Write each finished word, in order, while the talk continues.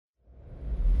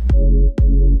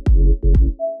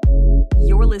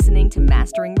listening to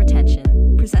Mastering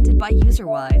Retention, presented by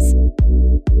UserWise.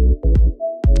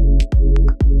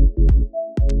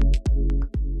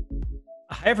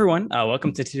 Hi, everyone.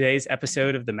 Welcome to today's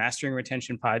episode of the Mastering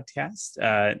Retention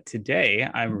podcast. Today,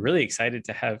 I'm really excited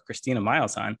to have Kristina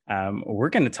Miles on. We're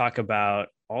going to talk about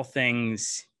all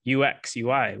things UX,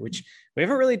 UI, which we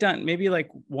haven't really done, maybe like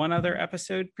one other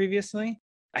episode previously.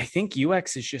 I think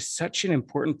UX is just such an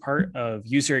important part of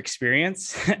user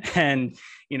experience. And,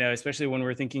 especially when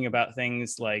we're thinking about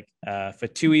things like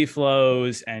FATUI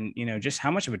flows and, just how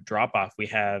much of a drop off we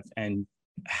have and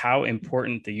how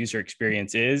important the user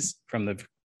experience is from the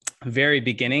very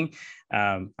beginning.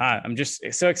 I'm just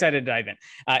so excited to dive in.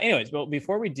 Anyways, well,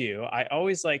 before we do, I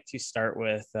always like to start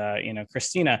with,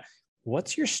 Kristina,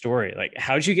 what's your story? Like,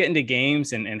 how did you get into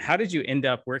games and how did you end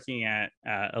up working at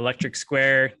Electric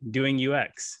Square doing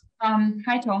UX?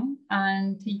 Hi, Tom,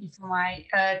 and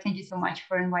thank you so much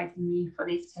for inviting me for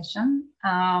this session.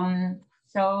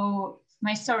 So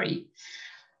my story.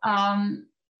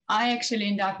 I actually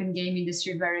ended up in game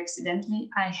industry very accidentally.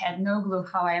 I had no clue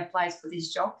how I applied for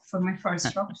this job, for my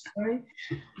first job, sorry.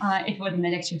 It was in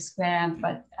Electric Square,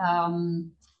 but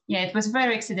it was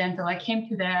very accidental. I came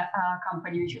to the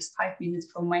company, which was 5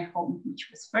 minutes from my home, which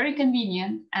was very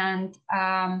convenient. And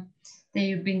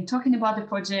they've been talking about the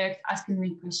project, asking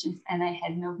me questions, and I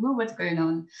had no clue what's going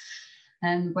on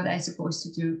and what I'm supposed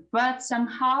to do. But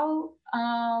somehow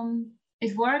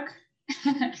it worked.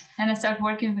 And I started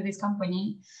working with this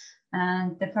company.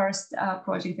 And the first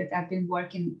project that I've been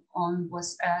working on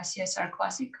was CSR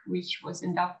Classic, which was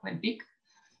ended up quite big.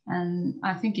 And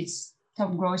I think it's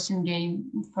top grossing game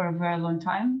for a very long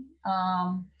time.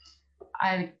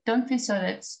 I don't think so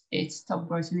that it's top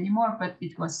grossing anymore, but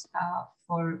it was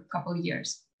for a couple of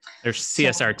years. There's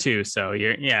CSR too, so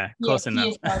you're close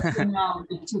enough. CSR now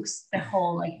it took the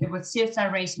whole, there was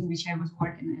CSR Racing, which I was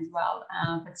working as well,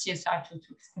 but CSR 2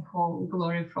 took the whole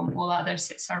glory from all other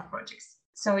CSR projects.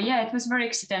 So it was very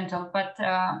accidental, but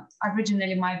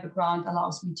originally my background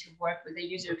allows me to work with the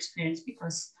user experience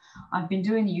because I've been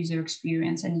doing user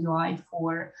experience and UI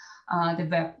for the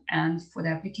web and for the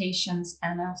applications,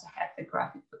 and I also have the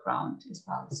graphic background as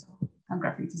well, so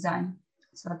graphic design.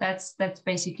 So that's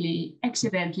basically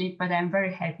accidentally, but I'm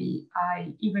very happy.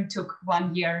 I even took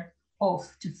 1 year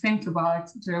off to think about,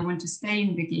 do I want to stay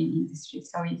in the game industry?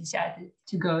 So I decided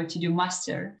to go to do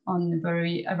master on a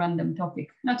very random topic.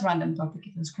 Not random topic,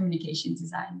 it was communication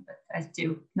design, but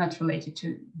still not related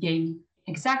to game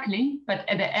exactly. But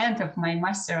at the end of my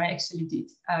master, I actually did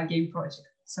a game project.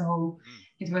 So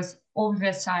it was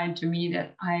obvious sign to me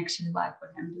that I actually like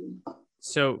what I'm doing.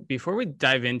 So before we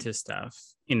dive into stuff,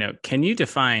 can you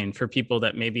define for people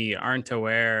that maybe aren't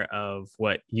aware of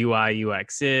what UI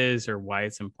UX is or why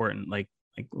it's important? Like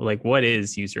what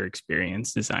is user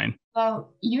experience design?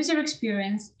 Well, user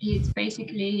experience is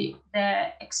basically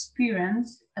the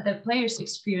experience, the player's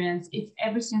experience. It's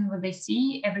everything what they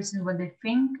see, everything what they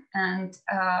think, and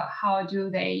how do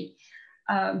they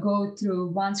go through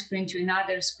one screen to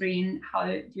another screen? How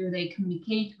do they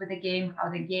communicate with the game? How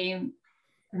the game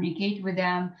communicate with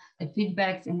them, the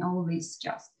feedbacks and all this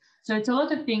just. So it's a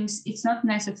lot of things. It's not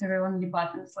necessarily only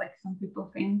buttons like some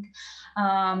people think.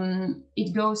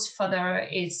 It goes further.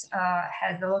 It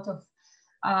has a lot of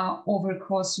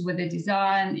overcross with the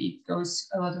design. It goes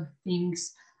a lot of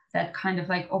things that kind of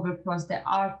overcross the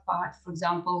art part. For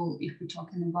example, if we're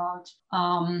talking about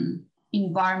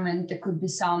environment, there could be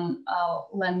some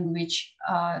language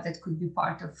that could be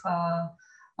part of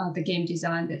the game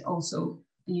design that also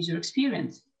user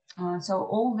experience. So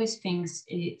all these things,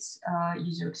 it's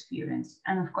user experience.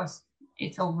 And of course,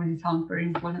 it's already found very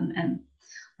important and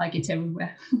it's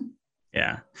everywhere.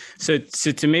 Yeah. So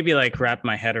to maybe wrap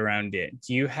my head around it,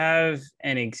 do you have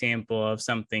an example of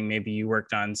something maybe you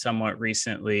worked on somewhat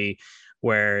recently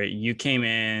where you came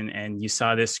in and you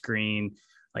saw this screen,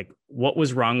 what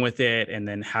was wrong with it? And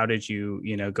then how did you,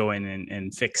 go in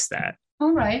and fix that?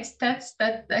 All right, that's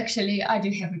actually, I do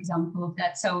have an example of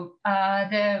that. So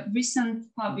the recent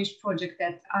published project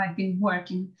that I've been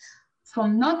working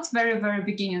from not very, very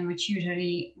beginning, which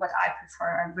usually what I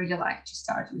prefer, I really like to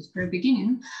start with very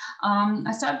beginning.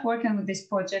 I started working with this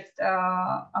project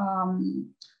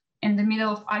in the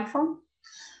middle of iPhone,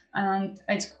 and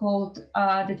it's called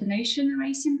Detonation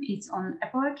Racing. It's on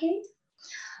Apple Arcade.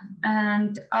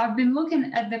 And I've been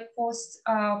looking at the post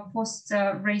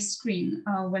race screen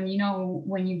when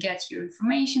you get your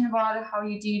information about how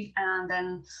you did, and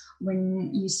then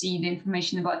when you see the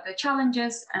information about the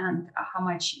challenges and how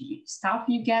much stuff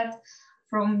you get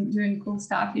from doing cool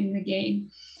stuff in the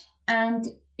game. And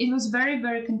it was very,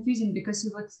 very confusing because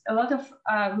it was a lot of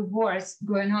rewards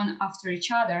going on after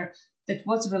each other that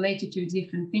was related to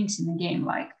different things in the game,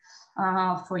 like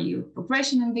for your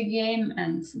progression in the game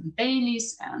and for the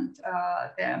dailies and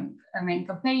the main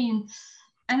campaign.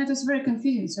 And it was very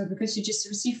confusing. So because you just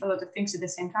receive a lot of things at the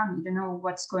same time, you don't know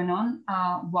what's going on,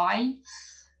 why.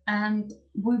 And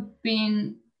we've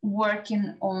been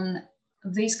working on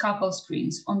these couple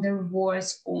screens, on the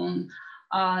rewards, on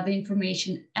the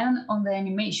information, and on the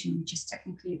animation, which is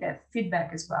technically the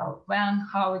feedback as well. When,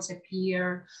 how it's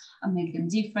appear, make them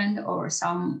different, or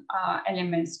some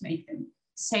elements make them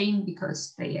same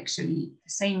because they actually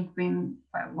the same thing,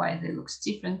 but why they look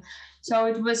different. So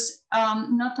it was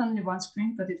not only one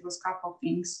screen, but it was a couple of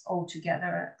things all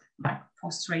together, like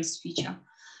post-race feature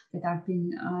that I've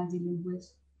been dealing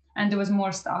with. And there was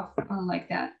more stuff like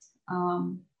that.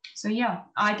 So yeah,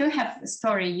 I do have a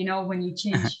story, you know, when you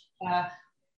change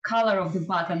color of the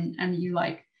button and you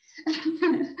like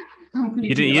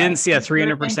you didn't see a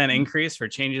 300% increase for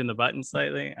changing the button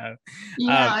slightly?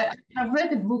 I've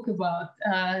read a book about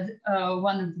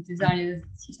one of the designers.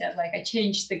 He said, like, I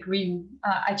changed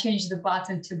the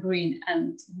button to green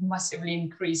and massively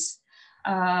increase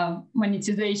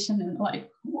monetization. And like,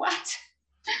 what?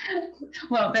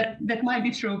 Well, that might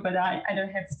be true, but I don't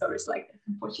have stories like that,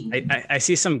 unfortunately. I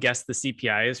see some guess the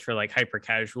CPIs for like hyper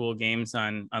casual games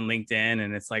on LinkedIn,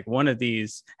 and it's like one of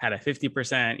these had a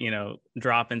 50%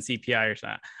 drop in CPI or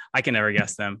something. I can never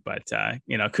guess them, but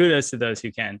kudos to those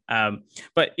who can.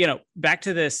 But back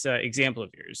to this example of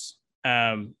yours.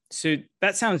 So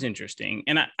that sounds interesting.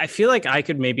 And I feel like I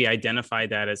could maybe identify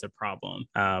that as a problem,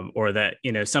 or that,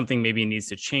 something maybe needs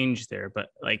to change there. But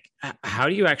like, how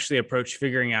do you actually approach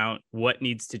figuring out what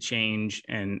needs to change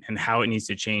and how it needs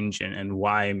to change and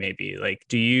why maybe? Like,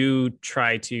 do you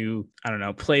try to, I don't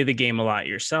know, play the game a lot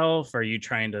yourself? Are you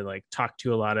trying to like talk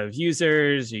to a lot of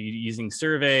users? Are you using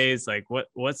surveys? Like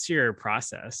what's your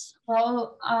process?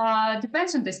 Well,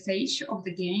 depends on the stage of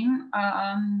the game.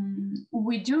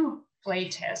 We do play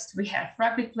test. We have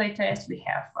rapid play test. We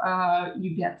have,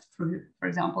 you get, for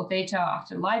example, data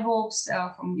after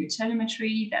LiveOps from your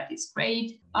telemetry. That is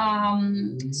great.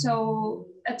 So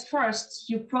at first,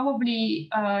 you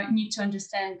probably need to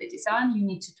understand the design. You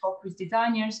need to talk with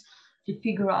designers to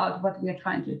figure out what we are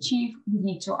trying to achieve. We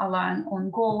need to align on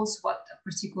goals, what a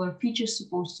particular feature is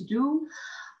supposed to do.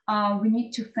 We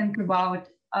need to think about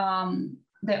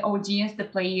the audience, the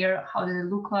player, how do they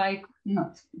look like,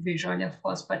 not visually, of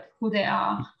course, but who they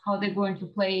are, how they're going to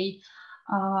play.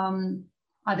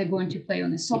 Are they going to play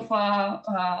on the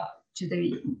sofa? Do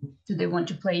they want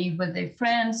to play with their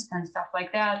friends and stuff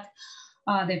like that?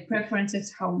 Their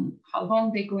preferences, how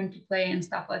long they're going to play and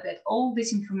stuff like that. All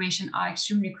this information are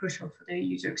extremely crucial for the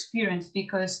user experience,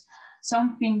 because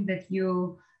something that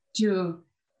you do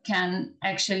can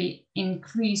actually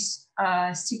increase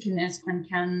stickiness and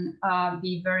can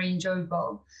be very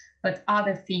enjoyable. But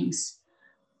other things,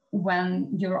 when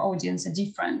your audience are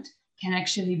different, can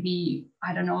actually be,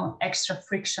 I don't know, extra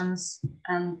frictions,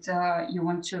 and you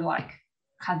want to like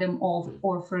cut them off.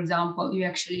 Or for example, you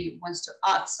actually want to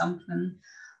add something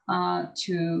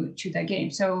to the game.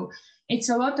 So it's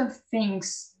a lot of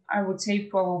things. I would say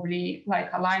probably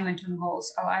like alignment on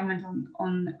goals, alignment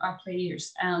on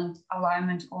players, and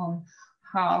alignment on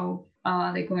how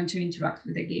they're going to interact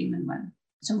with the game and when.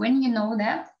 So when you know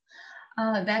that,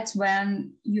 that's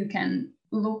when you can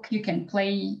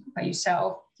play by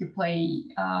yourself, you play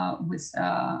with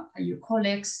your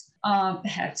colleagues.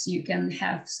 Perhaps you can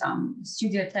have some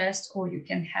studio tests, or you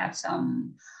can have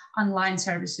some online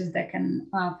services that can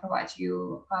provide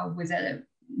you with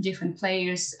different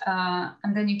players,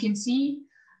 and then you can see,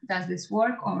 does this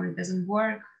work or it doesn't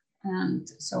work, and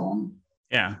so on.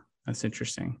 Yeah, that's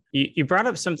interesting. You brought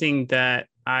up something that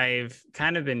I've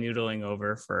kind of been noodling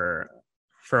over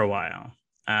for a while.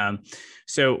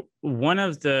 So one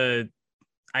of the,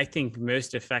 I think,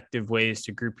 most effective ways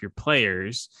to group your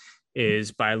players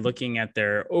is by looking at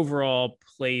their overall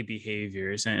play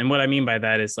behaviors. And what I mean by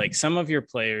that is, like, some of your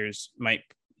players might,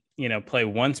 play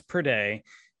once per day,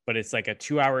 but it's like a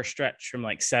 2-hour stretch from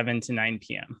like 7 to 9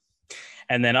 p.m.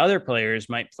 And then other players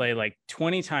might play like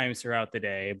 20 times throughout the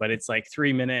day, but it's like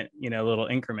 3-minute, little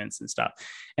increments and stuff.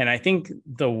 And I think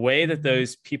the way that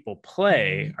those people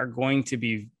play are going to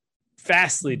be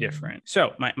vastly different.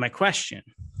 So my question,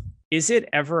 is it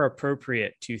ever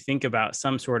appropriate to think about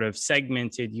some sort of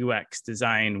segmented UX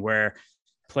design where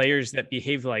players that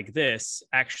behave like this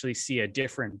actually see a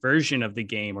different version of the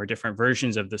game or different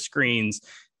versions of the screens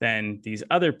than these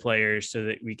other players, so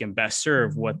that we can best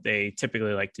serve what they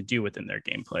typically like to do within their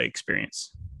gameplay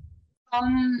experience?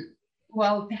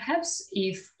 Well, perhaps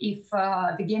if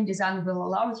the game design will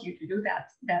allow you to do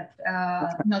that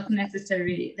not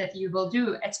necessarily that you will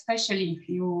do, especially if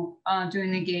you are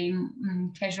doing a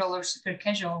game casual or super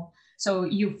casual. So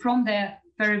you from the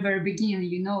very beginning,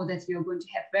 you know that you're going to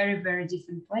have very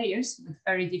different players with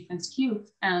very different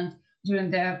skills, and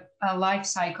during the life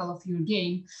cycle of your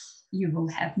game, you will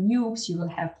have noobs, you will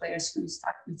have players who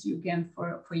stuck with your game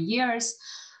for years.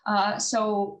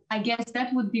 So I guess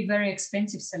that would be very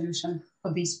expensive solution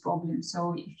for this problem.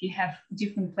 So if you have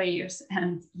different players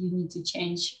and you need to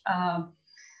change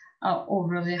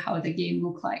overly how the game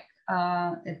look like,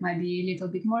 that might be a little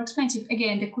bit more expensive.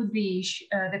 Again, there could be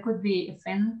a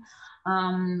thing.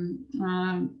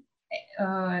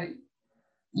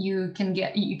 You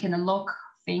can unlock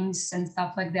things and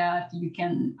stuff like that. You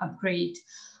can upgrade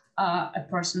a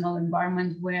personal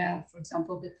environment where, for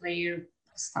example, the player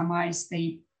customize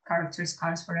the characters,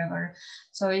 cars, forever.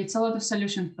 So it's a lot of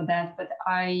solutions for that, but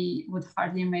I would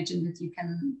hardly imagine that you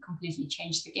can completely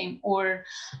change the game. Or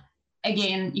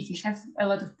again, if you have a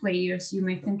lot of players, you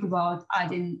may think about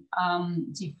adding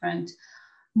different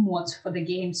mods for the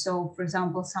game. So for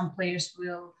example, some players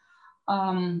will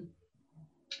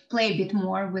play a bit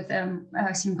more with a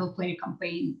single player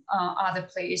campaign. Other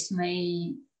players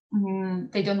may,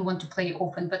 they don't want to play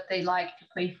often, but they like to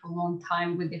play for a long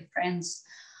time with their friends.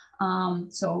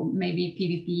 So maybe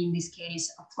PvP in this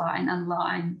case, offline,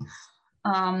 online.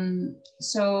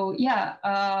 So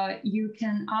yeah, you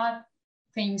can add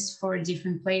things for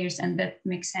different players, and that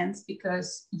makes sense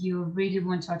because you really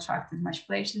want to attract as much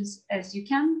players as you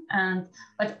can.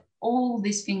 But all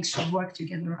these things should work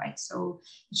together, right? So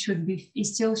it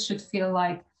still should feel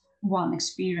like one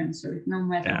experience. So no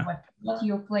matter what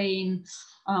you're playing,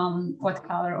 what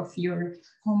color of your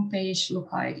homepage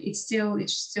look like, it's still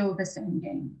the same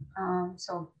game.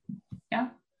 So yeah,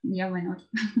 why not?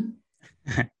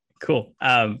 Cool.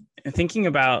 Thinking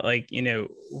about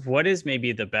what is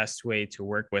maybe the best way to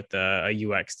work with a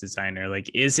UX designer? Like,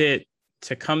 is it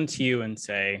to come to you and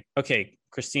say, okay,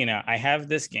 Kristina, I have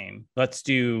this game. Let's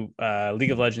do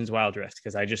League of Legends Wild Rift,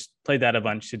 because I just played that a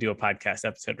bunch to do a podcast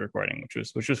episode recording,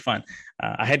 which was fun.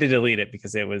 I had to delete it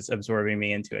because it was absorbing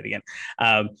me into it again.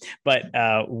 But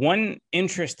one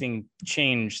interesting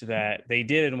change that they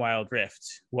did in Wild Rift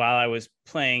while I was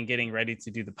playing, getting ready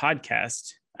to do the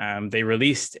podcast, they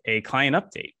released a client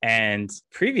update. And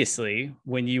previously,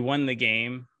 when you won the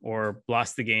game or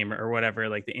lost the game or whatever,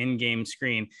 like the in-game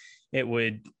screen, it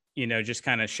would just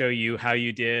kind of show you how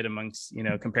you did amongst,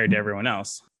 compared to everyone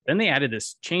else. Then they added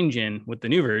this change in with the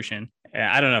new version.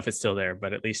 I don't know if it's still there,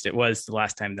 but at least it was the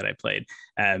last time that I played.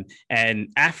 And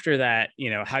after that,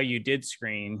 how you did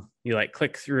screen, you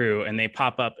click through and they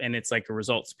pop up and it's like a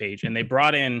results page. And they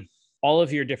brought in all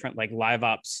of your different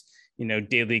LiveOps,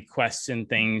 daily quests and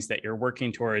things that you're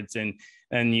working towards.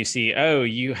 And you see, oh,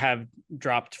 you have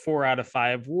dropped 4 out of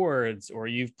 5 wards, or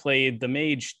you've played the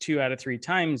mage 2 out of 3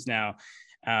 times now.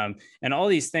 And all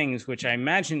these things, which I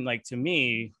imagine, to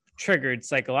me, triggered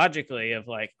psychologically of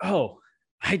oh,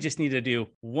 I just need to do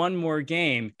one more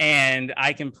game and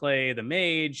I can play the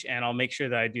mage, and I'll make sure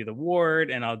that I do the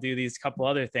ward, and I'll do these couple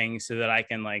other things so that I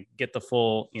can get the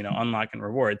full, unlock and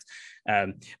rewards.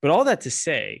 But all that to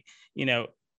say,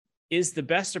 is the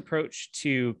best approach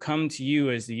to come to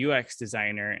you as the UX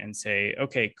designer and say,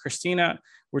 okay, Kristina,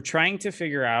 we're trying to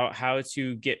figure out how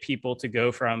to get people to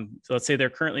go from, so let's say they're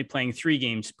currently playing 3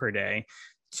 games per day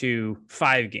to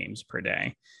 5 games per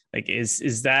day.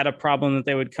 Is that a problem that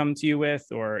they would come to you with?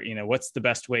 Or, what's the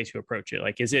best way to approach it?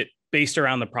 Is it based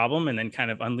around the problem and then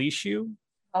kind of unleash you?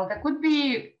 Well, there could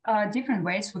be different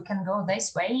ways we can go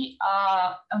this way.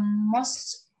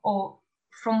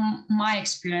 From my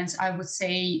experience, I would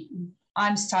say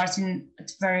I'm starting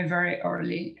at very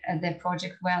early at the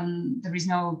project when there is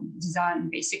no design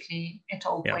basically at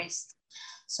all placed.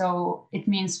 So it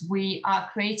means we are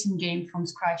creating game from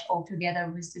scratch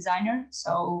altogether with designer.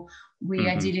 So we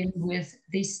are dealing with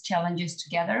these challenges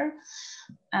together.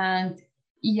 And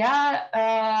it's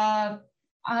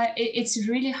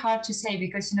really hard to say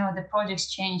because, the projects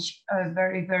change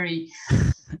very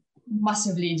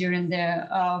massively during the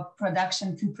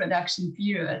pre-production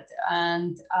period,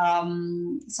 and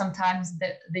sometimes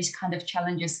these kind of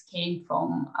challenges came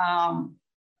from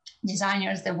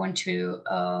designers that want to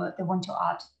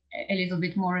add a little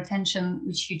bit more attention,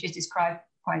 which you just described,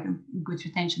 quite a good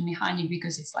retention mechanic,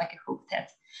 because it's like a hook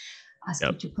that asks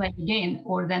you to play again,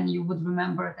 or then you would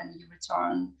remember, then you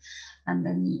return, and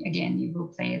then again you will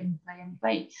play and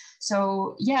play.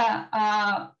 So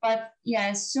but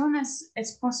as soon as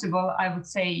it's possible, I would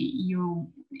say you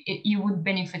would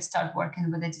benefit start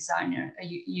working with a designer,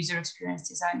 user experience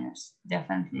designers,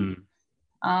 definitely.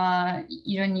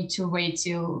 You don't need to wait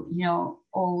till,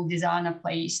 all design are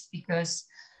placed, because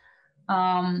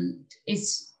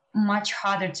it's much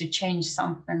harder to change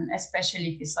something,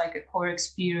 especially if it's like a core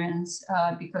experience,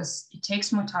 because it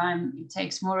takes more time, it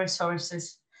takes more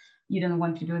resources. You don't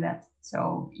want to do that.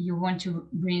 So you want to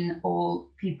bring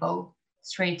all people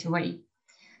straight away,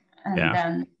 and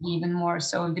then even more.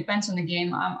 So it depends on the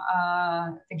game.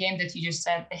 The game that you just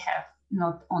said, they have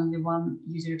not only one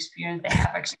user experience, they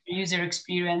have actually user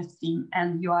experience team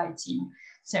and UI team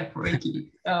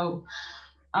separately. So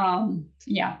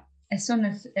as soon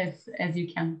as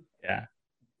you can. Yeah,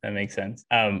 that makes sense.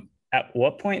 At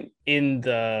what point in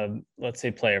the, let's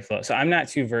say, player flow? So I'm not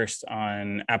too versed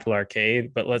on Apple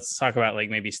Arcade, but let's talk about like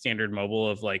maybe standard mobile,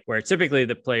 of like where typically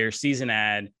the player sees an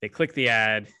ad, they click the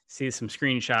ad, see some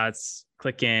screenshots,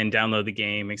 click in, download the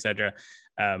game, etc.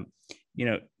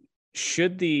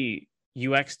 Should the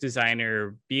UX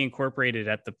designer be incorporated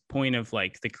at the point of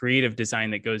like the creative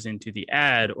design that goes into the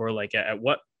ad, or like at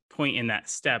what point in that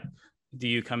step do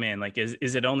you come in? Like,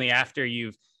 is it only after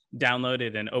you've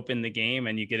downloaded and opened the game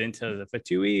and you get into the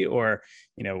Fatui, or,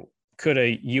 could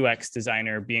a UX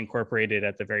designer be incorporated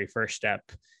at the very first step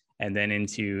and then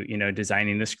into,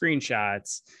 designing the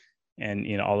screenshots and,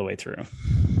 all the way through?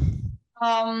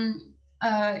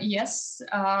 Yes,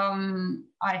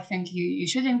 I think you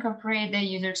should incorporate the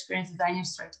user experience designer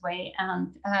straight away.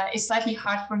 And it's slightly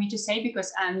hard for me to say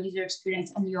because I'm user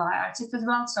experience and UI artist as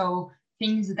well. So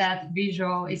things that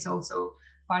visual is also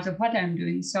part of what I'm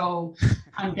doing. So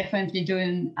I'm definitely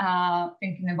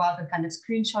thinking about the kind of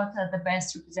screenshots are the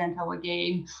best to present our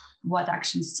game, what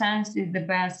action sense is the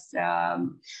best.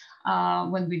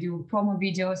 When we do promo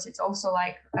videos, it's also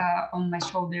like on my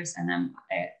shoulders, and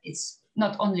it's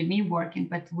not only me working,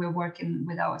 but we're working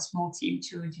with our small team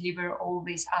to deliver all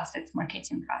these assets,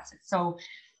 marketing assets. So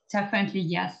definitely,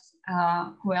 yes.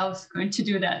 Who else is going to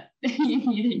do that? You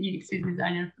need a UX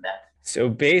designer for that. So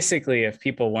basically, if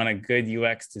people want a good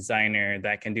UX designer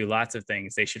that can do lots of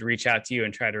things, they should reach out to you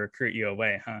and try to recruit you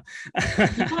away, huh?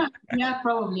 Yeah,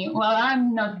 probably. Well,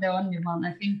 I'm not the only one.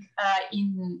 I think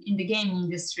in the game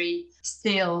industry,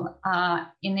 still,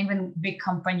 in even big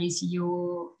companies,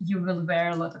 you will wear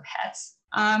a lot of hats.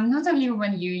 Not only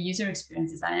when you user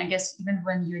experience design, I guess even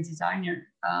when you're a designer,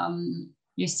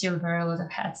 you still wear a lot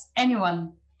of hats.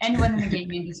 Anyone in the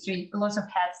game industry, a lot of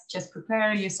hats. Just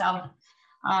prepare yourself.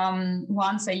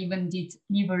 Once I even did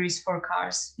liveries for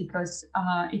cars because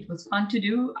it was fun to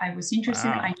do. I was interested.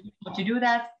 Wow. I knew how to do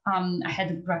that. I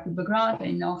had a graphic background.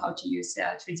 I know how to use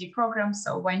 3D programs.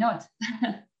 So why not?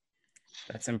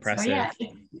 That's impressive. So yeah,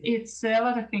 it's a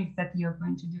lot of things that you're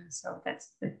going to do. So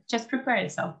that's just prepare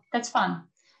yourself. That's fun.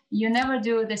 You never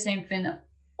do the same thing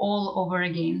all over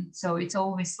again. So it's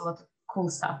always a lot of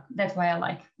cool stuff. That's why I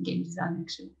like game design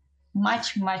actually.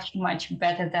 Much, much, much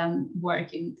better than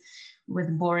working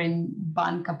with boring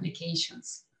bank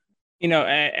applications.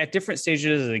 At different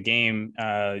stages of the game,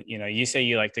 you say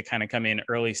you like to kind of come in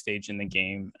early stage in the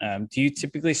game. Do you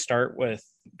typically start with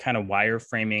kind of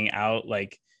wireframing out,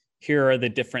 like, here are the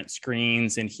different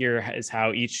screens and here is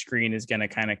how each screen is going to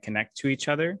kind of connect to each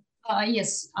other?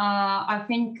 Yes, I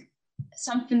think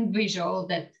something visual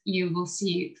that you will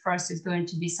see first is going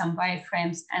to be some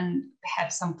wireframes and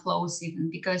have some flows even,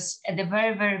 because at the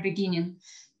very, very beginning,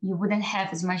 you wouldn't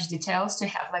have as much details to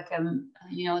have like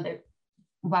the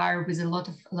bar with a lot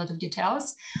of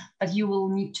details, but you will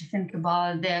need to think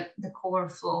about the core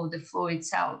flow, the flow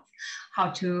itself, how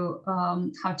to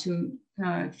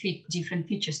fit different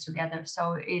features together.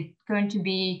 So it's going to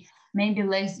be maybe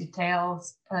less detailed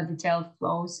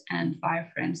flows and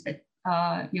wireframes that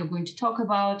you're going to talk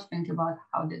about. Think about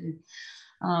how does it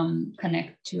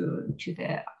connect to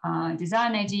the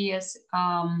design ideas,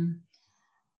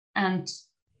 and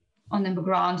on the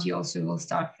background, you also will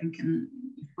start thinking,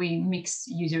 if we mix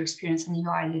user experience and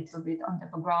UI a little bit on the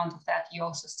background of that, you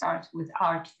also start with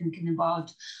art, thinking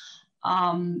about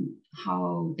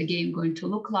how the game going to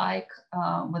look like,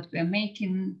 what we're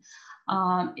making.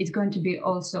 It's going to be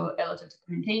also a lot of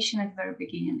documentation at the very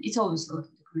beginning. It's always a lot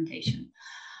of documentation.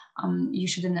 You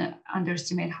shouldn't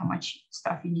underestimate how much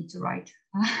stuff you need to write.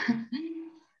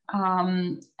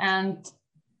 And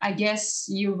I guess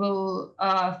you will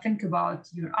think about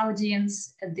your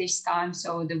audience at this time.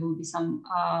 So there will be some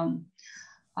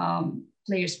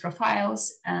players'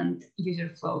 profiles and user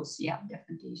flows. Yeah,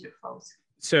 definitely user flows.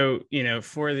 So,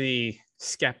 for the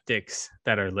skeptics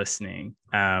that are listening,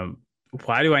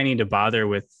 why do I need to bother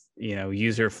with,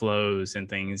 user flows and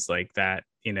things like that?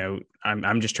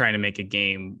 I'm just trying to make a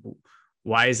game.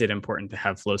 Why is it important to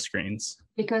have flow screens?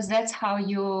 Because that's how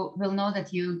you will know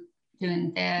that you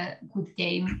doing the good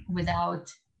game without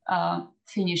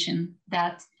finishing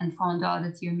that and found out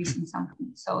that you're missing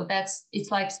something. So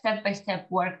it's like step-by-step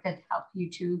work that help you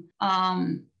to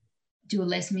do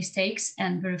less mistakes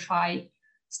and verify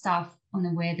stuff on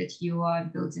the way that you are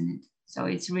building it. So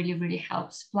it's really, really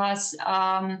helps. Plus,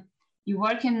 you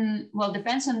work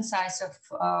depends on the size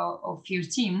of your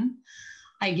team.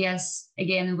 I guess,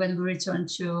 again, when we return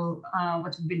to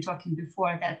what we've been talking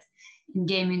before, that in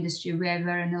game industry, we are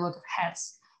wearing a lot of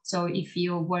hats. So if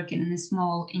you're working in a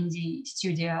small indie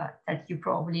studio, that you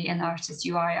probably an artist,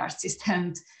 UI artist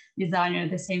and designer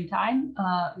at the same time,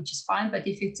 which is fine. But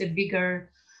if it's a bigger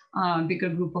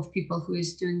group of people who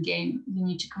is doing game, you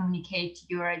need to communicate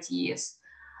your ideas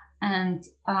and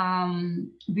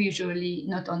visually,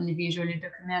 not only visually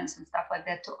documents and stuff like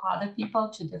that to other people,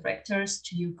 to directors,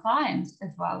 to your clients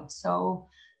as well. So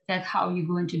that's how you're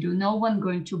going to do. No one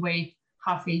going to wait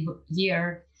half a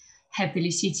year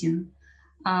happily sitting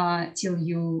till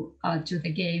you do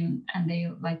the game and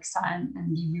they like sign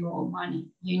and give you all money.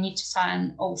 You need to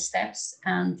sign all steps,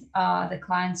 and the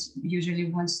clients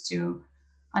usually wants to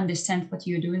understand what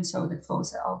you're doing. So the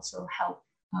flows also help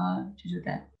to do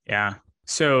that. Yeah.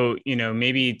 So,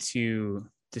 maybe to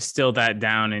distill that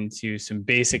down into some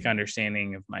basic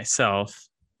understanding of myself,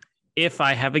 if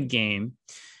I have a game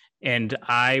and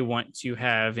I want to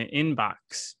have an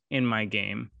inbox in my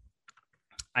game,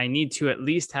 I need to at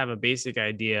least have a basic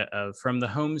idea of, from the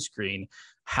home screen,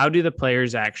 how do the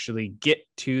players actually get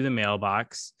to the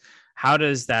mailbox? How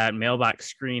does that mailbox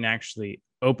screen actually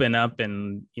open up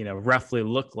and, roughly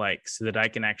look like, so that I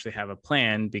can actually have a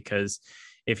plan? Because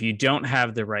if you don't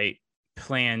have the right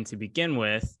plan to begin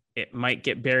with, it might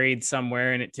get buried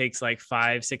somewhere and it takes like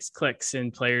 5-6 clicks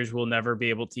and players will never be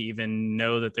able to even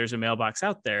know that there's a mailbox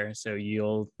out there. So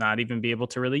you'll not even be able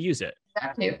to really use it.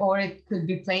 Exactly. Or it could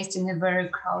be placed in a very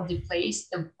crowded place.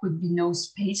 There could be no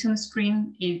space on the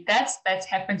screen. That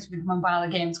happens with mobile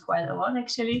games quite a lot,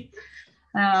 actually.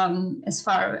 As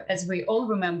far as we all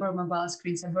remember, mobile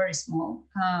screens are very small,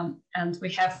 and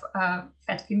we have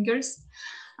fat fingers.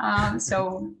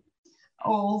 So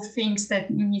all things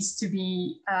that needs to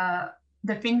be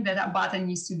the thing that a button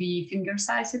needs to be finger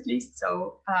size at least.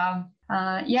 So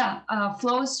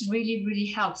flows really, really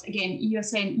helps. Again, you're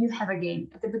saying you have a game.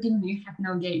 At the beginning, you have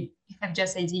no game. You have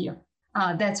just idea.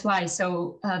 That's why.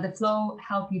 So the flow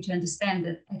help you to understand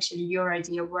that actually your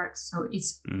idea works. So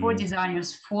it's for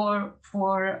designers, for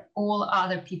all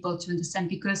other people to understand,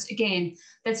 because again,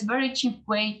 that's very cheap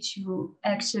way to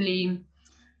actually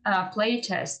play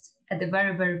test at the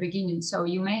very, very beginning. So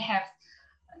you may have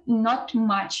not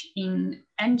much in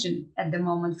engine at the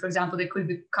moment. For example, there could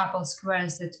be a couple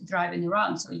squares that driving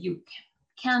around. So you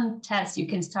can test, you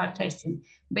can start testing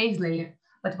base layer,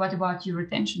 but what about your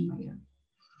retention layer?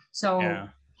 So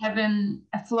having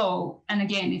a flow, and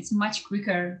again, it's much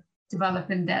quicker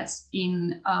developing that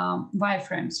in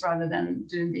wireframes rather than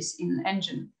doing this in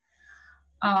engine.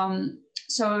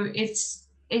 So it's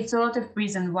a lot of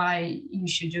reason why you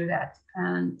should do that.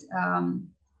 And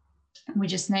we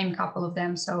just named a couple of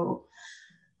them. So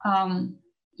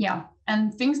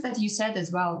and things that you said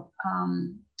as well,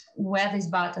 where this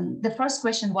button, the first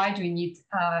question, why do you need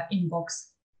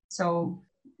inbox? So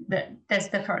that's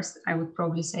the first, I would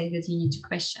probably say, that you need to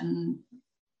question.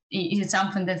 Is it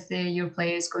something that your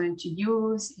player is going to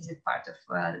use? Is it part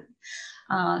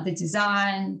of the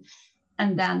design?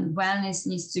 And then when it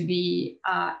needs to be,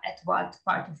 at what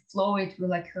part of flow it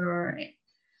will occur.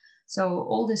 So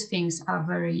all these things are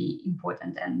very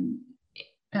important,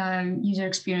 and user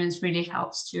experience really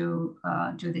helps to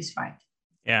do this right.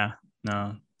 Yeah,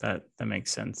 no, that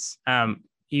makes sense.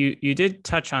 You did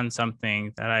touch on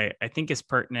something that I think is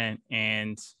pertinent,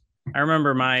 and I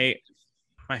remember my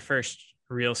first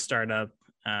real startup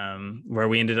where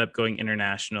we ended up going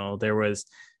international. There was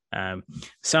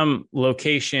some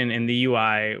location in the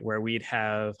UI where we'd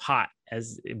have hot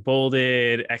as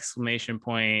bolded exclamation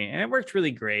point, and it worked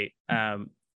really great.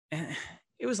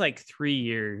 It was like 3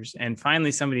 years, and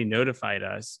finally somebody notified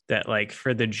us that, like,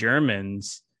 for the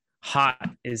Germans, hot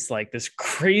is like this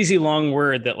crazy long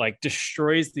word that like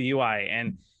destroys the UI.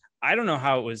 And I don't know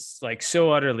how it was like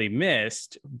so utterly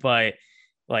missed, but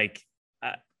like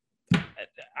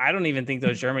I don't even think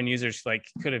those German users like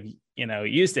could have,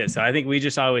 used it. So I think we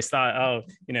just always thought,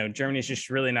 Germany's just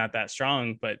really not that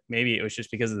strong, but maybe it was just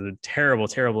because of the terrible,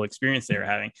 terrible experience they were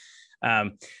having.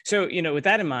 So, with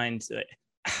that in mind,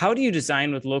 how do you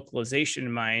design with localization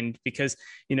in mind? Because,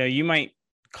 you might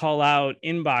call out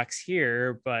inbox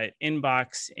here, but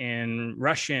inbox in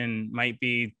Russian might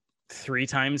be 3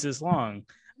 times as long.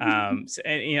 How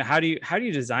do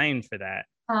you design for that?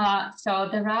 So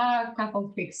there are a couple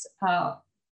of tricks.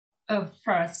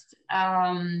 First,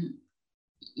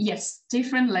 yes,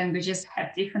 different languages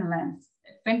have different lengths.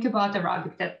 Think about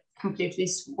Arabic that completely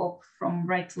swap from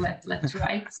right to left, left to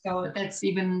right. So that's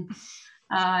even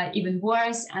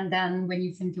worse. And then when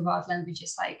you think about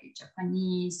languages like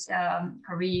Japanese,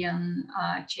 Korean,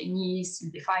 Chinese,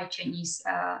 simplified Chinese,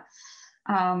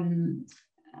 and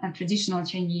traditional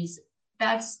Chinese,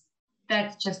 that's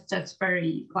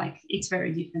very, like, it's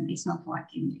very different. It's not like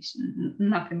English,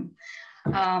 nothing.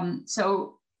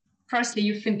 So firstly,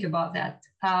 you think about that.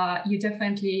 You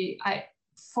definitely,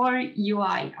 for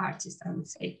UI artists, I would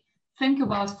say, think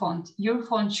about font. Your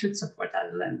font should support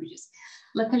other languages.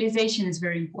 Localization is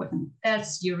very important.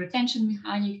 That's your retention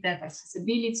mechanic, that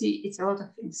accessibility, it's a lot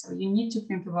of things. So you need to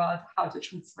think about how to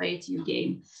translate your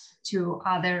game to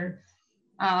other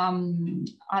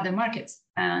markets,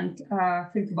 and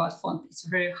think about font. It's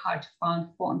very hard to find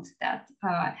font that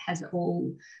has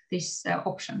all these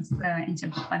options in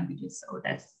terms of languages. So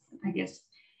that's, I guess,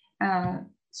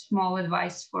 small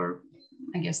advice for,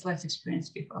 I guess, less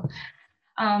experienced people.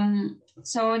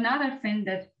 So another thing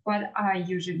that what I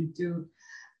usually do,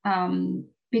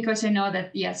 because I know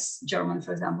that, yes, German,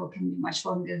 for example, can be much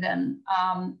longer than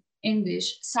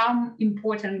English, some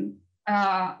important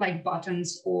like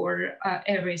buttons or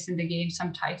areas in the game,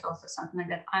 some titles or something like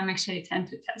that, I'm actually tend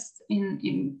to test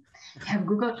in have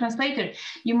Google Translator.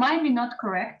 You might be not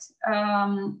correct.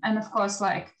 And of course,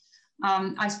 like,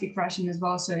 I speak Russian as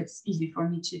well, so it's easy for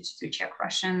me to check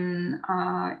Russian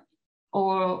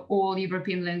or all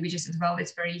European languages as well.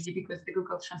 It's very easy because the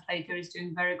Google Translator is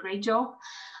doing a very great job.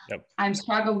 Yep. I'm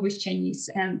struggling with Chinese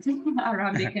and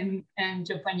Arabic and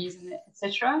Japanese, and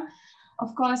etc.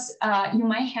 Of course, you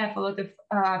might have a lot of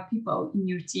people in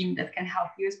your team that can help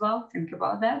you as well. Think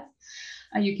about that.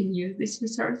 You can use this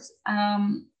resource.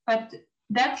 But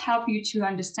that helps you to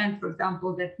understand, for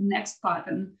example, that next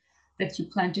button that you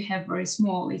plan to have very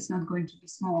small, it's not going to be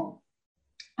small.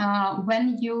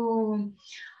 When you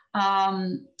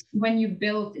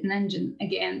build an engine,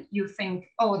 again, you think,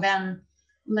 oh, then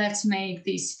let's make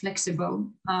this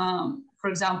flexible. For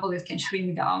example, it can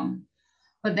shrink down,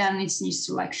 but then it needs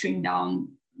to like shrink down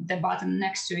the button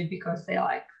next to it because they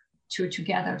like two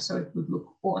together. So it would look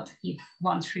odd if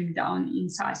one shrink down in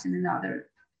size and another.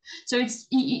 So it's,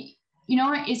 you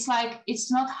know, it's like,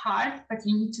 it's not hard, but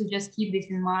you need to just keep this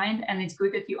in mind. And it's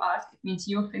good that you ask. It means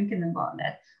you're thinking about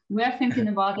that. We're thinking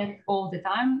about it all the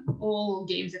time. All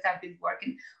games that I've been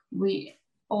working,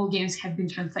 all games have been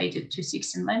translated to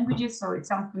 16 languages. So it's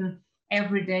something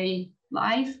everyday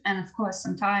life. And of course,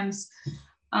 sometimes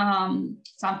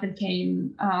something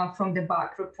came from the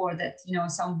bug report that, you know,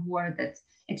 some word that's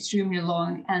extremely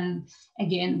long. And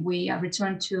again, we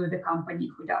returned to the company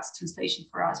who does translation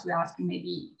for us. We're asking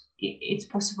maybe it's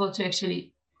possible to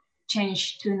actually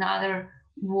change to another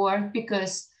word,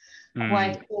 because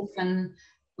quite often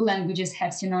languages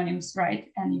have synonyms,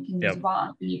 right? And you can use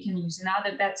one, you can use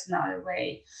another. That's another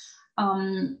way.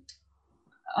 And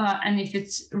if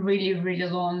it's really, really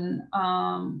long,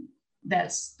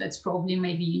 that's probably,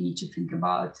 maybe you need to think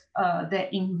about the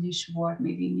English word.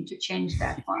 Maybe you need to change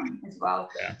that one as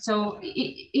well. Yeah. So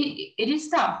it is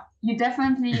tough. You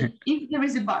definitely, if there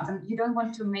is a button, you don't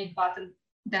want to make button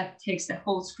that takes the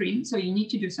whole screen. So you need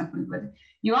to do something with it.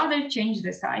 You either change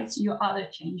the size, you either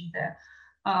change the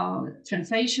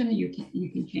translation, you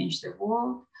can change the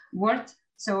word.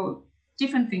 So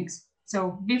different things.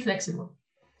 So be flexible.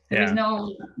 There is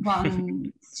no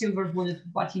one silver bullet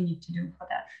what you need to do for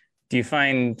that. Do you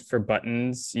find for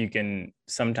buttons, you can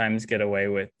sometimes get away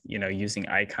with, you know, using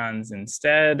icons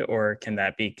instead, or can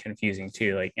that be confusing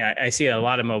too? Like, I see a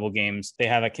lot of mobile games, they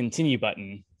have a continue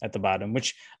button at the bottom,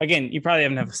 which again, you probably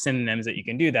haven't have synonyms that you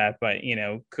can do that, but, you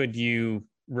know, could you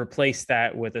replace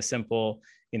that with a simple,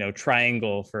 you know,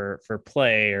 triangle for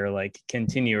play, or like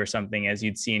continue or something, as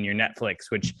you'd see in your Netflix,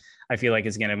 which I feel like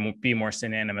is going to be more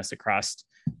synonymous across,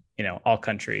 you know, all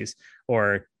countries?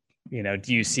 Or, you know,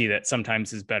 do you see that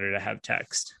sometimes it's better to have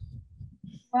text?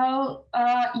 Well,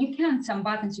 you can, some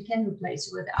buttons you can replace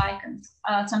with icons.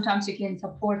 Sometimes you can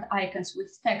support icons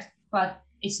with text, but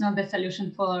it's not the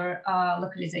solution for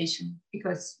localization,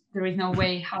 because there is no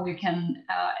way how you can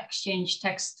exchange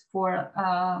text for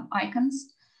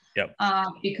icons. Yep.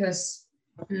 Because,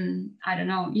 I don't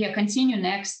know, continue,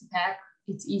 next, back,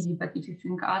 it's easy. But if you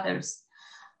think others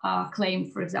claim,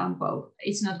 for example,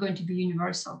 it's not going to be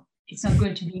universal. It's not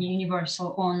going to be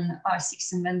universal on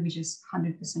 16 languages,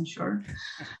 100% sure.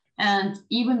 And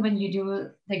even when you do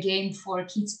the game for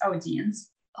kids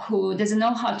audience who doesn't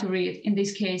know how to read, in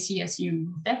this case, yes,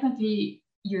 you definitely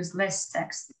use less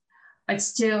text, but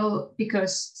still,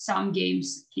 because some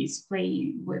games kids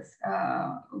play with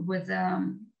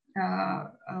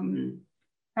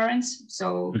parents,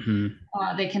 so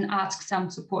they can ask some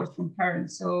support from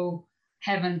parents. So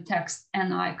having text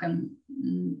and icon,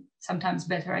 sometimes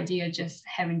better idea just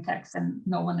having text and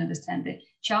no one understands. The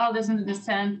child doesn't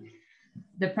understand,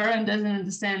 the parent doesn't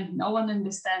understand, no one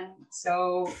understands.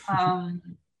 So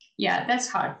yeah, that's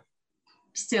hard.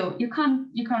 Still, you can't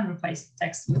replace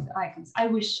text with icons. I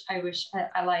wish I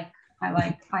like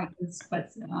icons,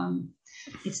 but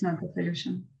it's not the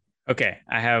solution. Okay,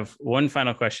 I have one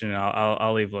final question, and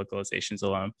I'll leave localizations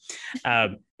alone.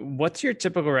 What's your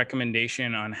typical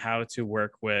recommendation on how to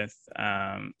work with,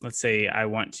 let's say I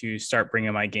want to start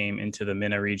bringing my game into the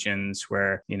MENA regions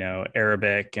where,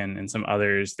 Arabic and some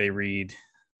others, they read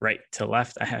right to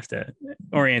left. I have to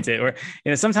orient it. Or,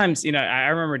 sometimes, I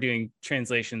remember doing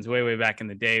translations way back in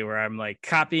the day where I'm like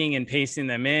copying and pasting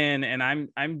them in, and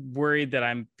I'm worried that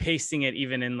I'm pasting it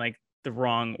even in like the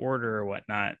wrong order or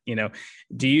whatnot.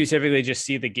 Do you typically just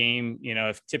see the game,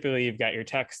 if typically you've got your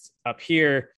text up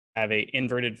here, have a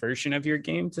inverted version of your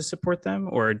game to support them,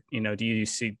 or, do you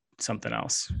see something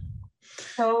else?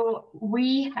 So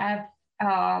we have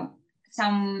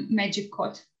some magic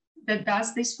code that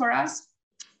does this for us.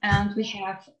 And we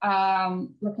have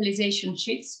localization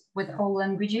sheets with all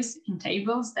languages in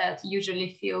tables that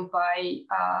usually filled by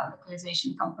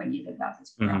localization company that does it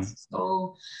for us.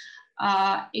 So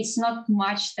it's not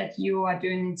much that you are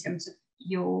doing in terms of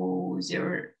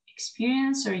user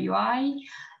experience or UI.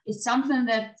 It's something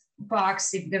that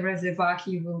bugs, if there is a bug,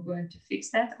 you will going to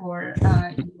fix that, or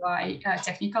UI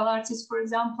technical artists, for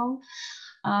example.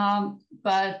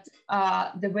 But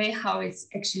the way how it's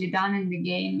actually done in the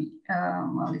game,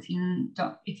 well, if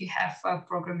you have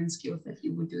programming skills, that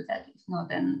you would do that. If not,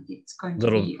 then it's going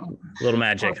to be a little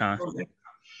magic, huh?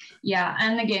 Yeah,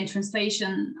 and again,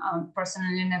 translation.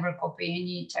 Personally, never copy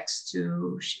any text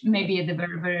to maybe at the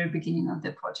very beginning of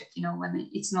the project. When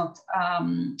it's not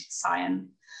cyan,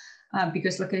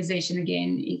 because localization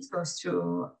again, it goes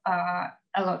through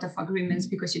a lot of agreements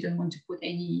because you don't want to put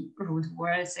any rude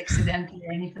words accidentally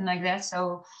or anything like that.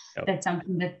 So that's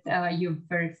something that you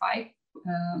verify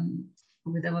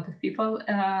with a lot of people.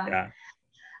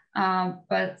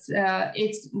 But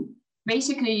it's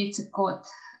basically it's a code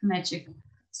magic,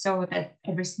 so that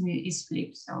everything is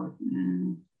flipped. So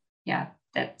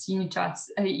that you need to ask,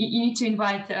 you need to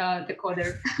invite the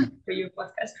coder for your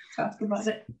podcast to ask about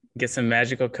it. Get some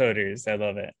magical coders. I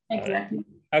love it. Exactly.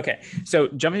 Okay, so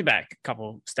jumping back a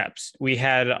couple steps, we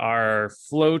had our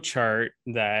flow chart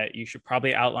that you should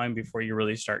probably outline before you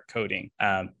really start coding.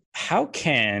 How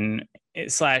can /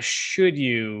 should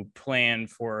you plan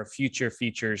for future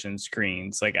features and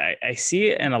screens? Like I see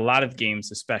it in a lot of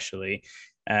games, especially.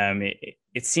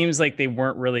 It seems like they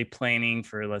weren't really planning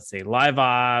for, let's say,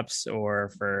 LiveOps or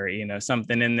for,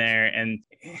 something in there. And,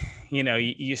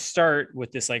 you start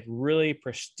with this like really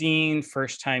pristine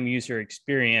first time user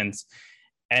experience.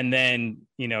 And then,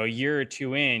 a year or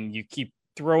two in, you keep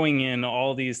throwing in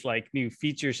all these like new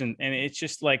features and it's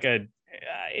just like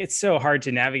it's so hard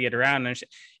to navigate around.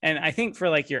 And I think for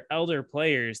like your elder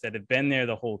players that have been there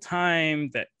the whole time,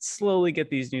 that slowly get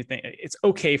these new things, it's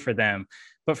okay for them.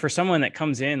 But for someone that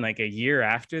comes in like a year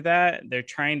after that,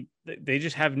 they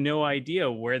just have no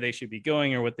idea where they should be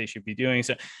going or what they should be doing.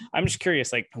 So I'm just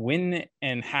curious, like when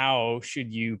and how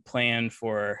should you plan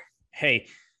for, hey,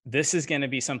 this is going to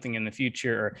be something in the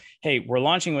future, or, hey, we're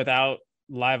launching without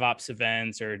LiveOps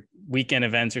events or weekend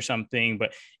events or something,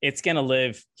 but it's going to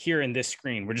live here in this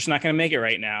screen. We're just not going to make it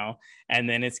right now. And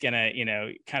then it's going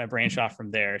to, kind of branch off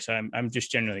from there. So I'm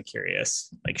just generally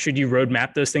curious, like, should you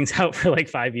roadmap those things out for like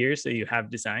 5 years so you have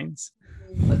designs?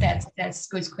 Well, that's a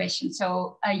good question.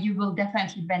 So you will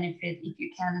definitely benefit if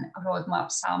you can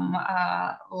roadmap some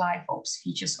LiveOps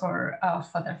features or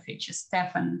further features.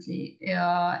 Definitely,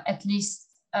 at least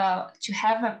to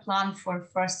have a plan for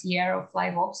first year of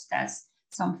LiveOps. That's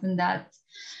something that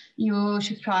you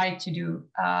should try to do.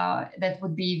 That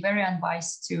would be very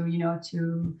unwise to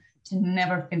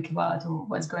never think about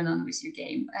what's going on with your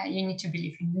game. You need to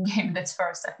believe in the game. That's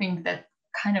first. I think that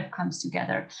kind of comes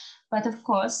together. But of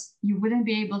course, you wouldn't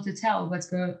be able to tell what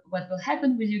will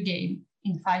happen with your game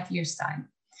in 5 years' time.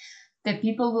 The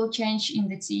people will change in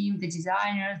the team, the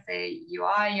designers, the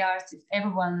UI artists,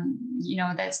 everyone.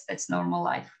 That's normal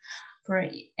life for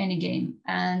any game,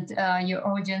 and your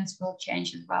audience will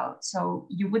change as well. So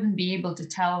you wouldn't be able to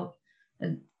tell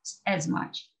as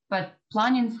much. But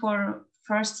planning for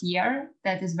first year,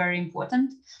 that is very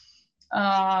important.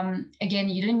 Again,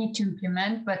 you don't need to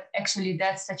implement, but actually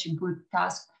that's such a good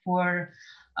task for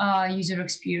user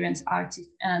experience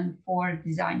artists and for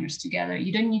designers together.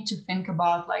 You don't need to think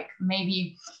about, like,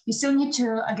 maybe you still need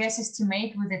to, I guess,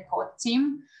 estimate with the code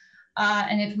team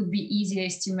And it would be easy to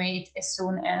estimate as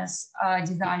soon as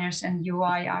designers and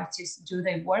UI artists do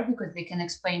their work, because they can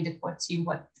explain the core team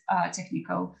what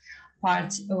technical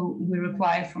part we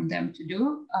require from them to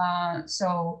do.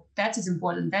 So that is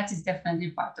important. That is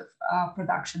definitely part of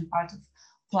production, part of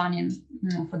planning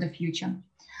for the future.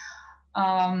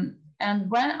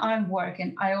 And when I'm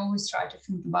working, I always try to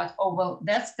think about, oh, well,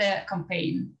 that's the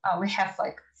campaign. We have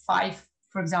like 5,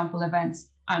 for example, events.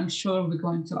 I'm sure we're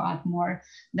going to add more.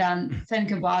 Then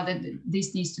think about it.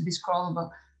 This needs to be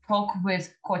scrollable. Talk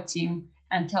with core team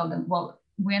and tell them, well,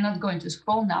 we're not going to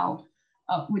scroll now.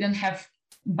 We don't have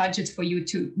budget for you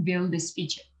to build this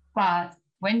feature. But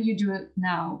when you do it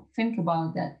now, think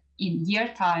about that. In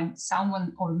year time,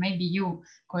 someone or maybe you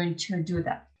going to do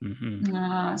that.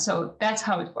 Mm-hmm. So that's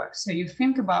how it works. So you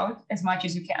think about as much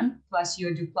as you can, plus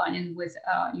you do planning with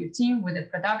your team, with the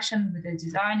production, with the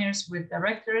designers, with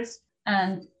directors,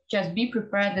 and just be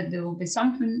prepared that there will be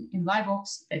something in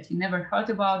LiveOps that you never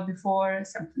heard about before,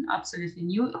 something absolutely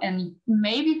new. And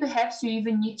maybe perhaps you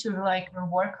even need to like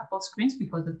rework a couple of screens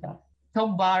because of that.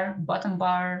 Top bar, bottom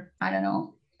bar, I don't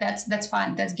know. That's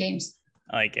fine. That's games.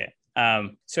 I like it.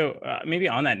 So maybe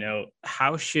on that note,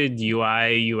 how should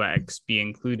UI UX be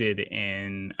included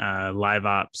in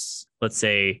LiveOps? Let's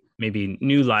say maybe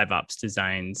new LiveOps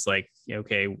designs, like,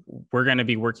 okay, we're going to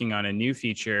be working on a new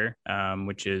feature,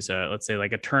 which is let's say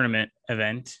like a tournament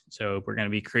event. So we're going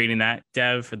to be creating that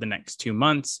dev for the next 2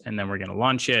 months, and then we're going to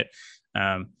launch it.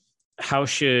 How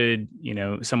should,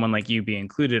 someone like you be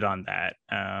included on that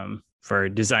for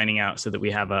designing out so that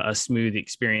we have a smooth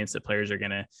experience that players are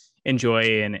going to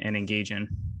enjoy and engage in?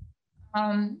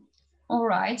 All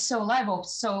right. So LiveOps.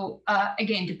 So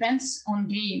again, depends on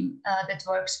game that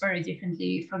works very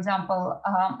differently. For example,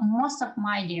 most of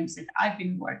my games that I've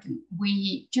been working,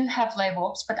 we do have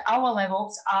LiveOps, but our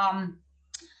LiveOps are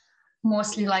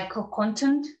mostly like a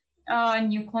content,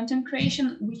 new content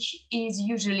creation, which is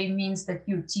usually means that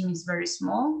your team is very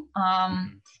small.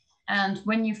 And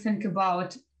when you think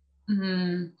about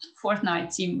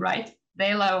Fortnite team, right?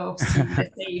 Their LiveOps team the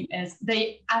same as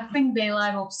I think their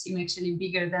LiveOps team actually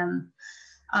bigger than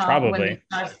probably when they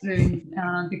start doing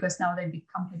because now they're a big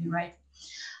company, right?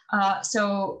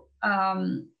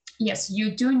 Yes,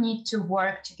 you do need to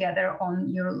work together on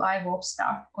your LiveOps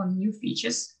stuff, on new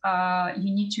features.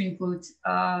 You need to include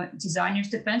designers,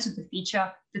 depends on the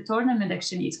feature. The tournament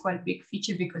actually is quite a big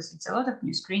feature because it's a lot of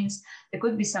new screens. There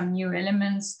could be some new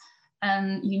elements,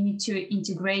 and you need to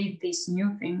integrate this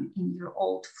new thing in your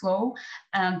old flow.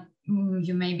 And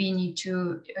you maybe need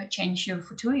to change your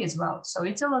Futuri as well. So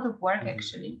it's a lot of work,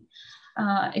 actually.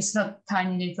 It's not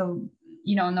tiny little,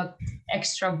 not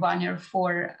extra banner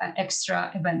for an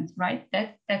extra event, right?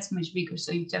 That's much bigger.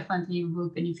 So you definitely will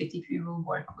benefit if you will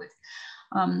work with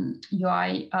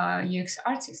UI UX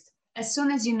artists. As soon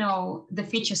as you know the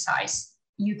feature size,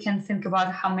 you can think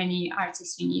about how many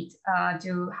artists you need,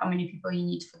 how many people you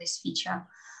need for this feature.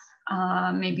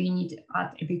 Maybe you need to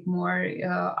add a bit more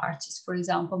artists, for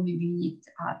example. Maybe you need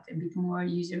to add a bit more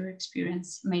user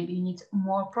experience. Maybe you need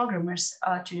more programmers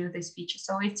to do this feature.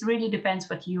 So it really depends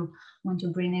what you want to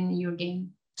bring in your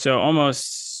game. So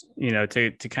almost,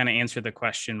 to kind of answer the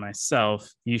question myself,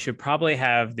 you should probably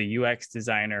have the UX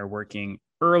designer working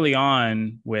early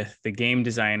on with the game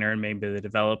designer and maybe the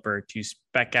developer to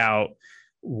spec out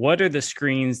what are the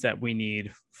screens that we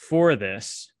need for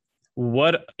this?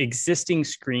 What existing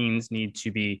screens need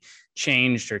to be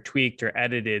changed or tweaked or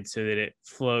edited so that it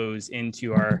flows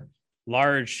into our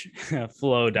large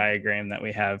flow diagram that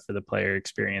we have for the player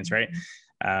experience, right?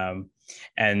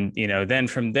 And, then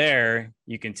from there,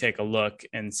 you can take a look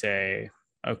and say,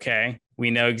 okay, we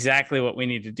know exactly what we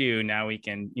need to do. Now we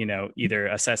can, either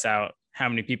assess out how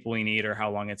many people we need or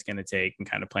how long it's going to take and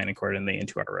kind of plan accordingly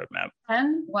into our roadmap.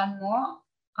 And one more,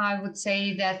 I would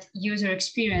say that user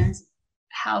experience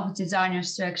helps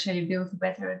designers to actually build a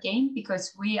better game,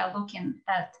 because we are looking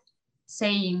at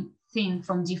same thing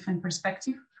from different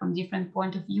perspective, from different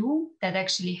point of view, that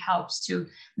actually helps to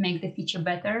make the feature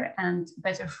better and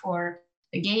better for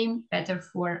the game, better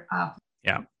for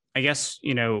Yeah. I guess,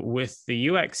 with the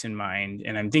UX in mind,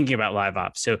 and I'm thinking about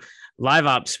LiveOps. So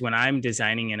LiveOps, when I'm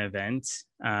designing an event,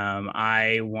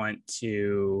 I want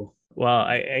to,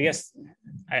 I guess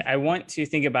I want to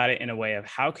think about it in a way of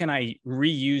how can I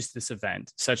reuse this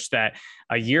event such that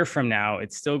a year from now,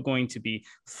 it's still going to be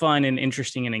fun and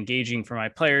interesting and engaging for my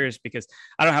players, because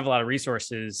I don't have a lot of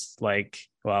resources like,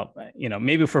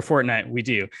 maybe for Fortnite we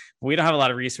do. But we don't have a lot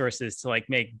of resources to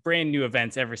make brand new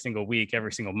events every single week,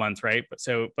 every single month, right?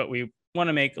 But we want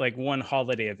to make one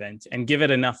holiday event and give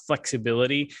it enough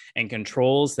flexibility and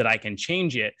controls that I can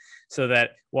change it so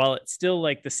that while it's still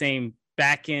the same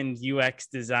back-end UX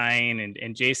design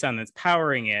and JSON that's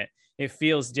powering it, it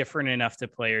feels different enough to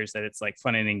players that it's like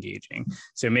fun and engaging.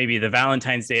 So maybe the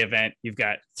Valentine's Day event, you've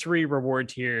got 3 reward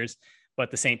tiers, but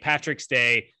the St. Patrick's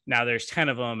Day, now there's 10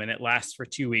 of them and it lasts for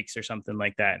 2 weeks or something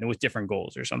like that, and with different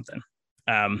goals or something.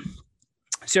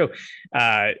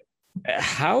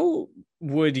 How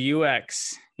would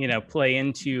UX, play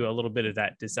into a little bit of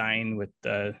that design with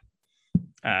the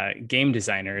game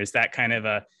designer? Is that kind of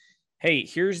a, hey,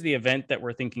 here's the event that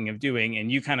we're thinking of doing,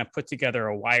 and you kind of put together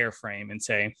a wireframe and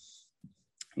say,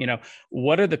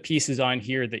 what are the pieces on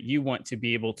here that you want to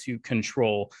be able to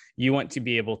control, you want to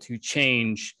be able to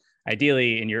change,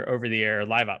 ideally in your over-the-air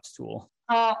LiveOps tool?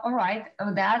 All right.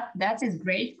 Oh, that is a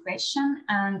great question.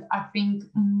 And I think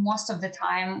most of the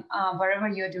time, whatever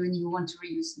you're doing, you want to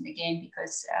reuse in the game,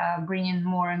 because bringing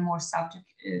more and more stuff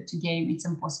to game, it's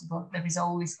impossible. There is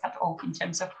always cut off in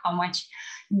terms of how much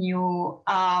new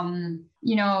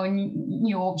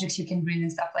objects you can bring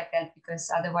and stuff like that, because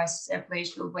otherwise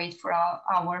players will wait for an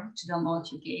hour to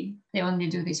download your game. They only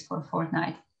do this for a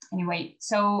fortnight. Anyway,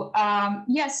 so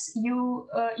yes, you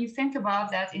think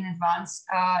about that in advance.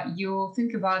 You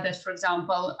think about that, for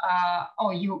example,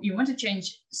 you want to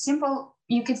change simple.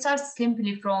 You can start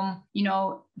simply from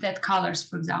that colors,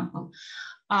 for example.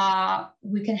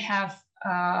 We can have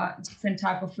different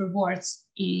type of rewards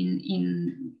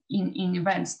in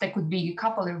events. There could be a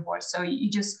couple of rewards. So you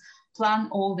just plan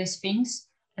all these things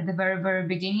at the very, very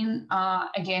beginning.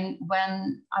 Again,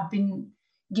 when I've been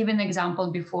given an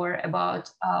example before about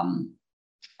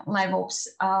LiveOps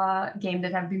game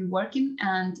that I've been working,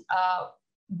 and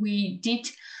we did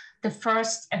the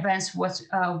first events was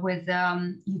with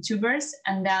YouTubers,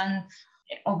 and then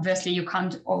obviously you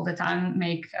can't all the time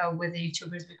make with the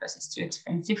YouTubers because it's too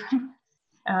expensive.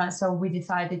 So we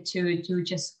decided to do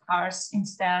just cars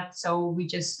instead. So we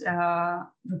just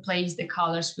replace the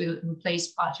colors, we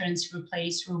replace patterns,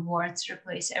 replace rewards,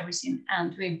 replace everything.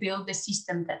 And we build a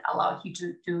system that allows you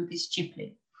to do this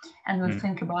cheaply. And we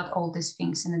think about all these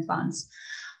things in advance.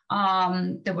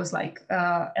 There was like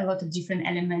a lot of different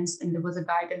elements, and there was a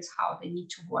guidance how they need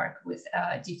to work with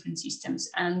different systems.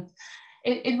 And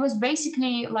it was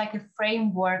basically like a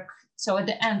framework. So at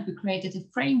the end, we created a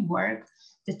framework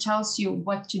that tells you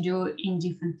what to do in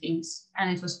different things. And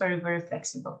it was very, very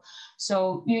flexible.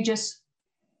 So you just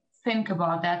think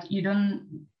about that.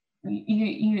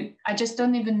 I just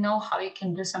don't even know how you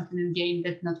can do something in a game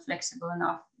that's not flexible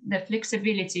enough. The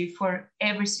flexibility for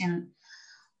everything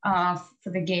for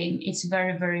the game, it's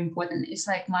very, very important. It's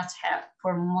like must have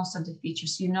for most of the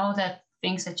features. You know that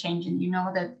things are changing. You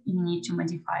know that you need to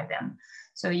modify them.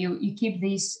 So you keep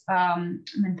this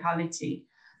mentality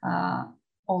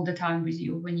all the time with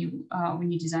you when you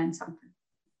design something.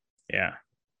 Yeah,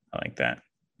 I like that.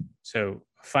 So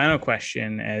final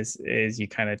question, as you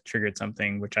kind of triggered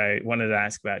something which I wanted to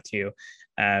ask about too.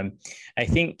 I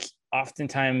think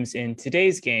oftentimes in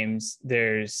today's games,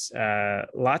 there's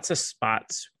lots of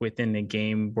spots within the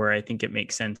game where I think it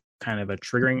makes sense, kind of a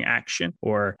triggering action,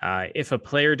 or if a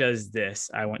player does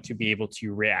this, I want to be able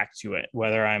to react to it,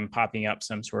 whether I'm popping up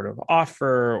some sort of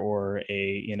offer or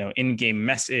a in-game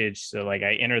message. So like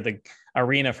I enter the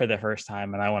arena for the first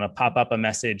time and I want to pop up a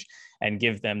message and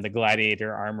give them the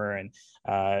gladiator armor and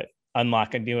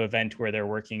unlock a new event where they're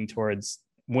working towards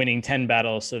winning 10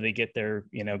 battles so they get their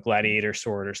gladiator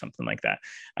sword or something like that.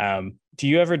 Do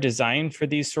you ever design for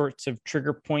these sorts of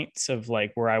trigger points of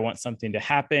like where I want something to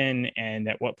happen, and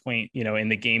at what point in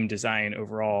the game design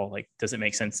overall, like does it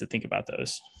make sense to think about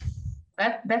those?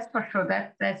 That's for sure.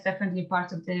 That's definitely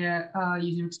part of the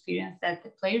user experience, that the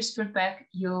players feedback,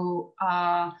 you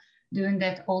are doing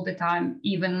that all the time,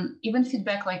 even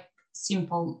feedback like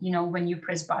simple, when you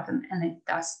press button and it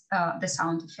does the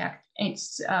sound effect. It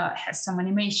has some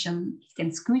animation. It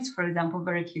can squeeze, for example,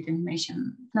 very cute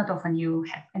animation. Not often you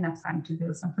have enough time to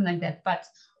build something like that, but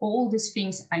all these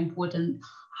things are important.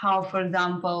 How, for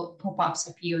example, pop-ups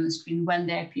appear on the screen, when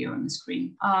they appear on the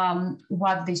screen,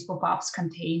 what these pop-ups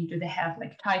contain. Do they have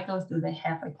like titles? Do they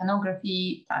have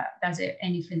iconography? Does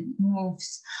anything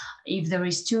moves? If there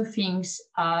is 2 things,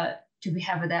 do we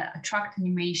have that attract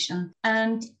animation?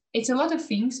 And it's a lot of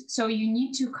things. So you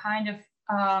need to kind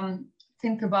of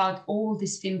think about all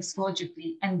these things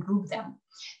logically and group them,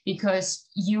 because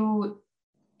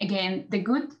the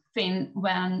good thing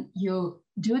when you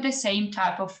do the same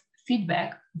type of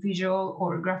feedback, visual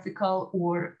or graphical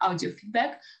or audio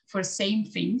feedback for same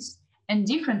things and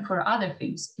different for other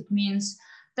things, it means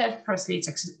that firstly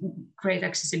it's great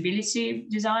accessibility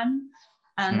design.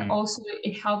 And also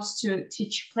it helps to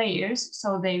teach players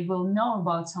so they will know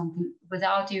about something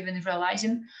without even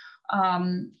realizing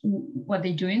what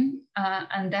they're doing,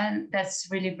 and then that's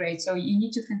really great. So you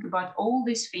need to think about all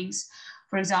these things.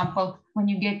 For example, when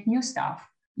you get new stuff,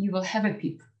 you will have a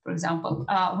peep. For example,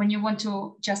 when you want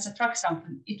to just attract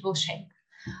something, it will shake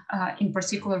in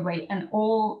particular way, and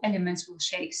all elements will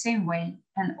shake same way,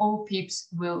 and all peeps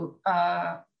will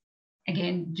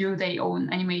again do their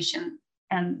own animation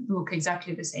and look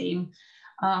exactly the same.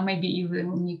 Maybe you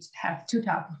will need to have two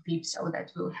types of peeps, so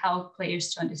that will help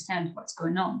players to understand what's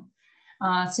going on.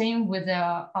 Same with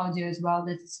the audio as well,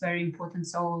 that is very important.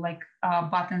 So like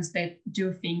buttons that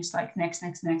do things like next,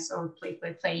 next, next, or play,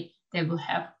 play, play, they will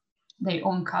have their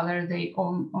own color, their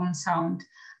own sound.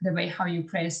 The way how you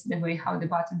press, the way how the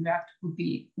button react would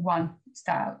be one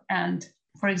style. And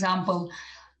for example,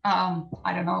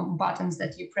 I don't know, buttons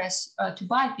that you press to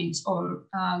buy things, or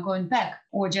going back,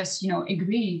 or just,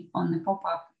 agree on the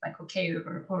pop-up, like okay,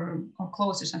 or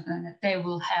close or something like that, they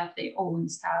will have their own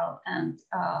style and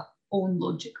own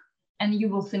logic. And you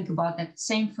will think about that.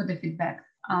 Same for the feedback.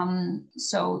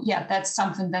 So yeah, that's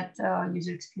something that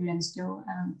user experience do,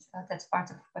 and that's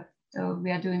part of what we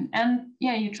are doing. And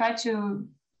yeah, you try to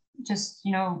just,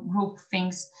 group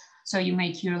things. So you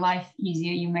make your life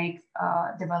easier, you make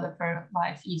developer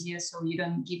life easier, so you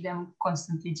don't give them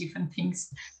constantly different things.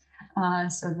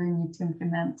 So they need to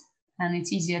implement, and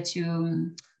it's easier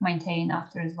to maintain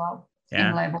after as well. Yeah.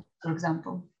 In LiveOps, for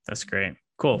example. That's great.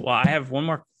 Cool. Well, I have one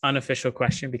more unofficial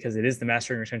question, because it is the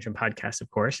Mastering Retention podcast, of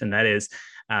course. And that is,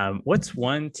 what's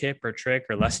one tip or trick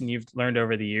or lesson you've learned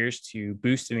over the years to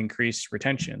boost and increase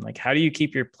retention? Like, how do you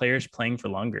keep your players playing for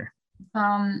longer?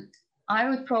 I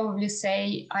would probably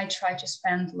say I try to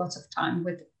spend lots of time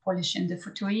with polishing the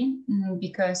futuri,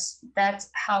 because that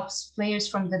helps players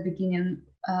from the beginning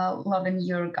loving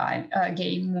your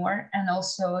game more, and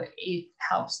also it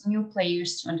helps new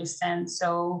players to understand.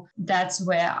 So that's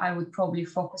where I would probably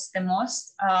focus the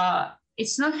most.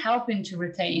 It's not helping to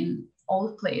retain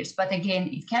old players, but again,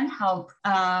 it can help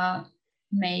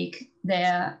make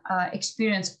the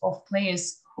experience of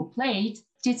players who played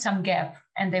did some gap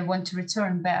and they want to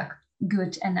return back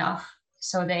good enough,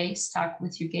 so they stuck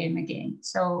with your game again.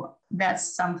 So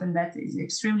that's something that is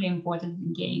extremely important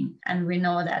in game, and we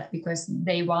know that because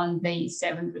day 1, day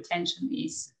 7 retention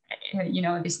is,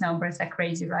 these numbers are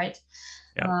crazy, right?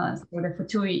 Yeah. So the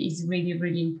futuri is really,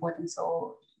 really important.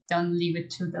 So don't leave it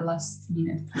to the last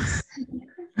minute, please.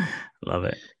 Love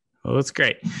it. Well, that's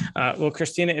great. Well,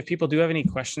 Kristina, if people do have any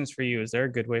questions for you, is there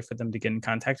a good way for them to get in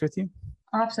contact with you?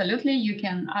 Absolutely. You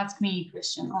can ask me a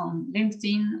question on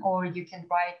LinkedIn, or you can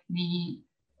write me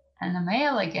an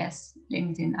email, I guess.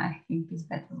 LinkedIn, I think, is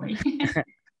better way.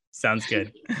 Sounds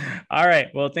good. All right.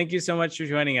 Well, thank you so much for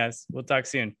joining us. We'll talk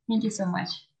soon. Thank you so much.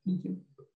 Thank you.